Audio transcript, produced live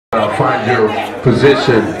Find your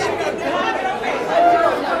position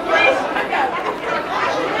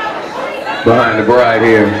behind the bride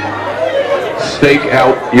here. Stake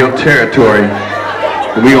out your territory,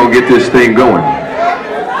 and we're gonna get this thing going.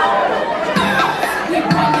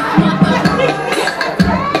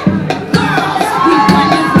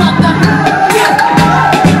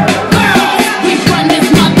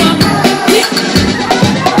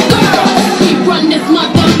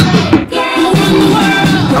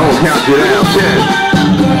 Count you down. 10,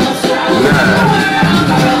 9,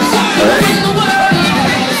 8,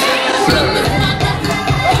 7,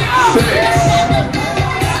 6,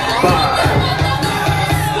 5,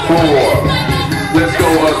 4. Let's go.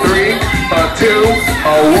 3, 2,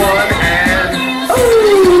 1, and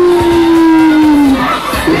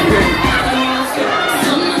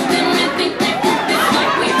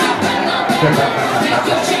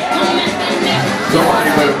somebody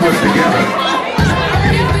better put it together.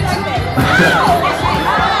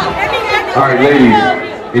 All right, ladies,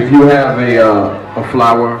 if you have a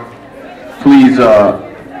flower, please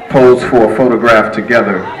pose for a photograph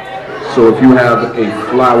together. So if you have a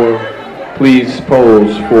flower, please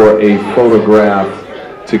pose for a photograph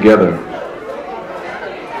together.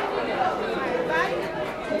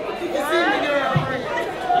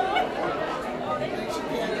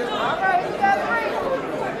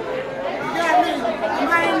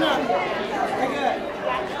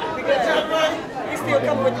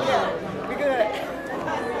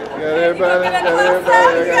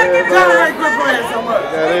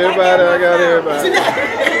 I got everybody.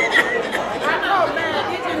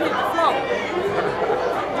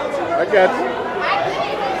 I got you.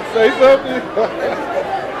 Say something.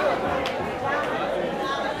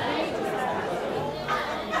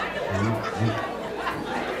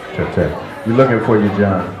 You're looking for you,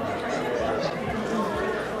 John.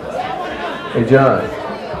 Hey, John,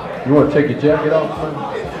 you want to take your jacket off, man?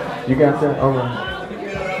 You got that? All right.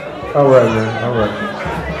 All right, man. All right.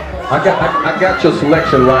 I got your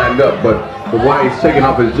selection lined up, but while he's taking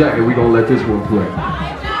off his jacket, we're gonna let this one play.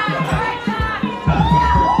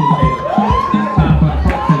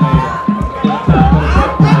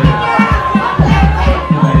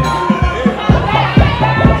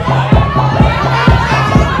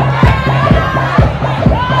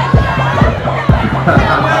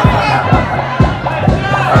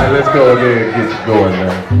 All right, let's go ahead and get you going,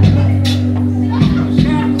 man.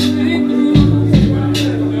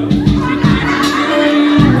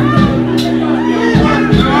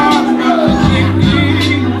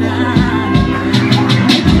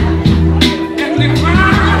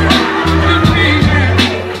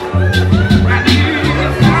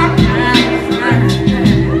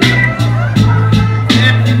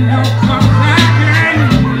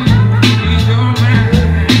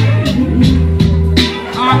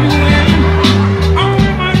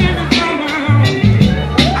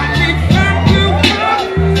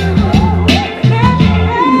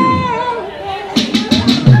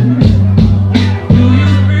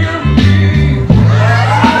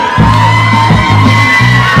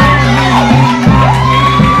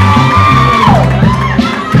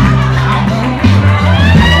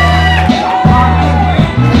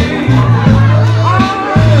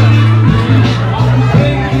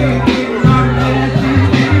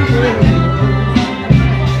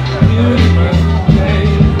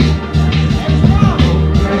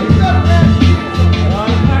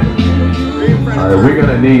 We're going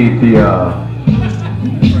to need the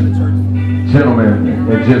gentlemen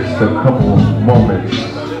in just a couple moments.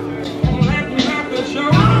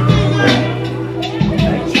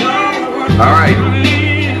 All right,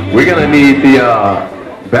 we're going to need the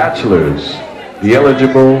bachelors, the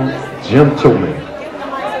eligible gentlemen.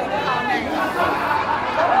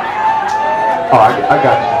 Oh, I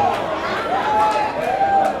got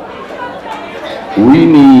you. We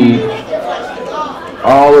need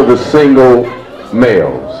all of the single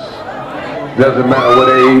males. Doesn't matter what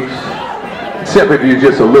age, except if you're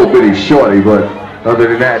just a little bitty shorty, but other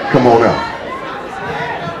than that, come on up.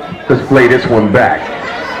 Let's play this one back,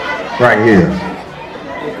 right here.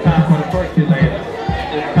 It's time for the percolator.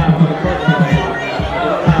 It's time for the percolator.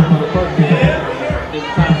 It's time for the percolator. It's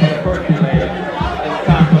time for the percolator. It's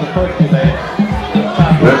time for the percolator.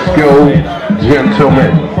 Let's go,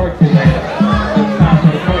 gentlemen.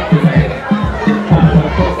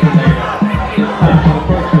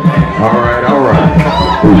 All right, all right.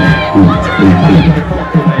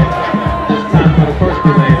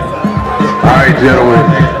 All right, gentlemen.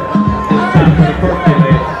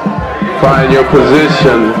 Find your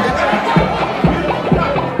position.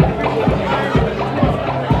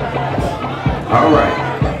 All right,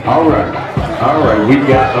 all right. All right, we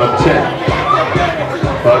got a 10,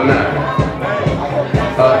 a 9,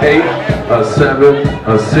 a 8, a 7,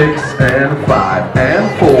 a 6, and 5, and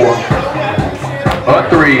 4, a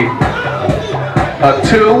 3, a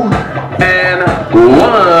 2, and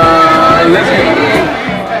 1. Let's go.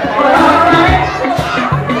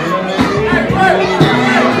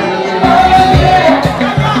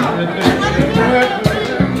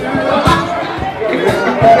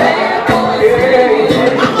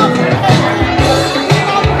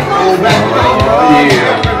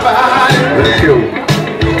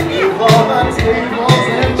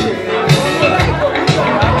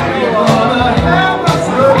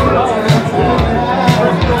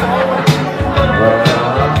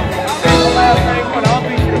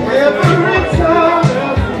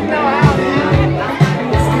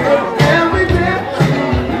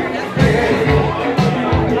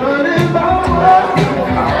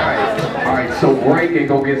 And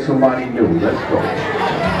go get somebody new. Let's go.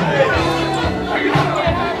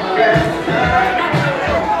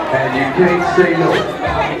 And you can't say no.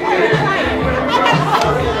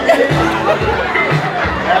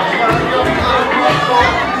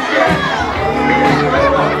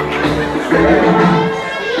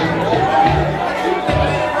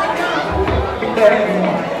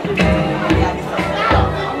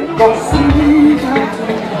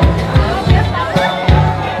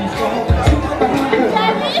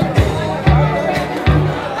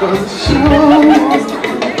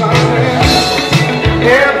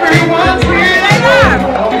 Everyone's here.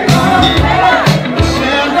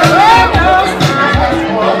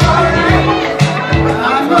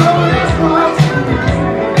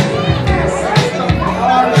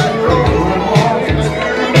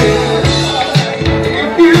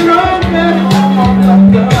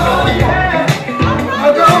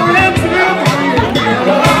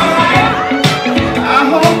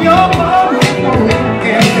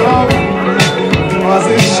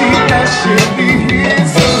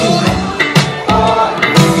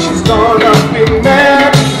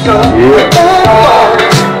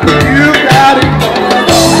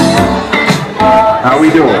 How we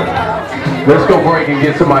doing? Let's go break and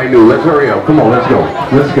get somebody new. Let's hurry up. Come on, let's go.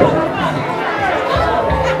 Let's go.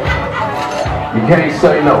 You can't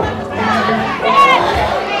say no.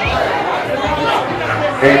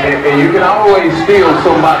 And you can always steal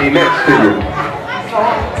somebody next to you.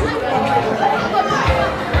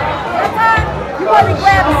 You want to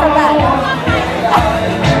grab somebody.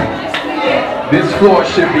 This floor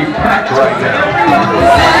should be packed right now.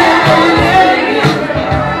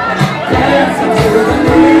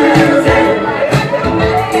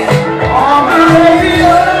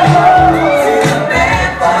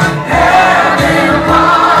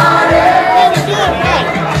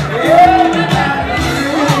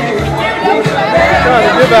 Trying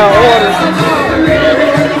to give out orders.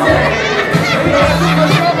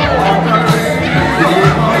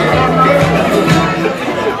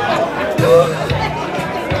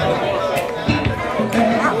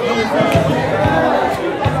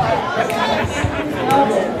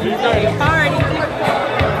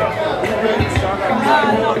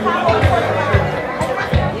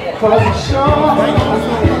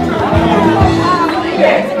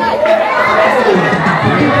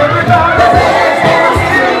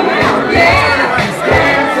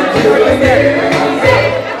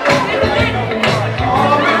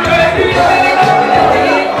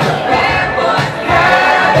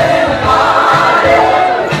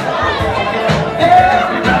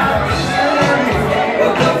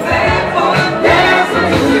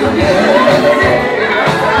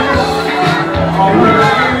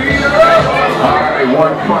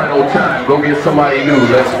 Final time. Go get somebody new.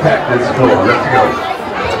 Let's pack this floor. Let's go.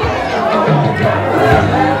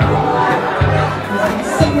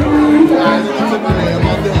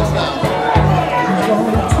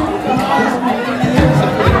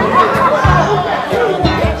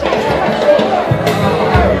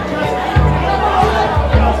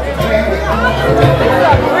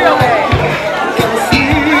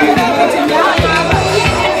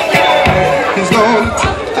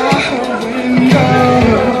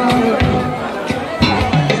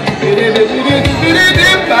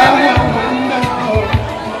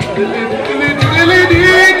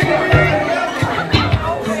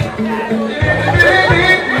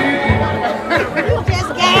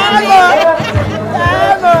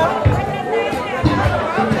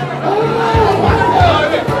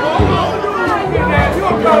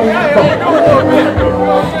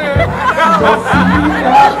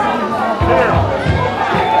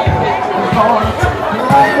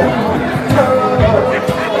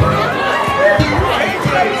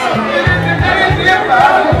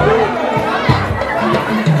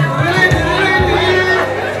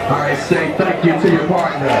 say thank you to your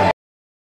partner.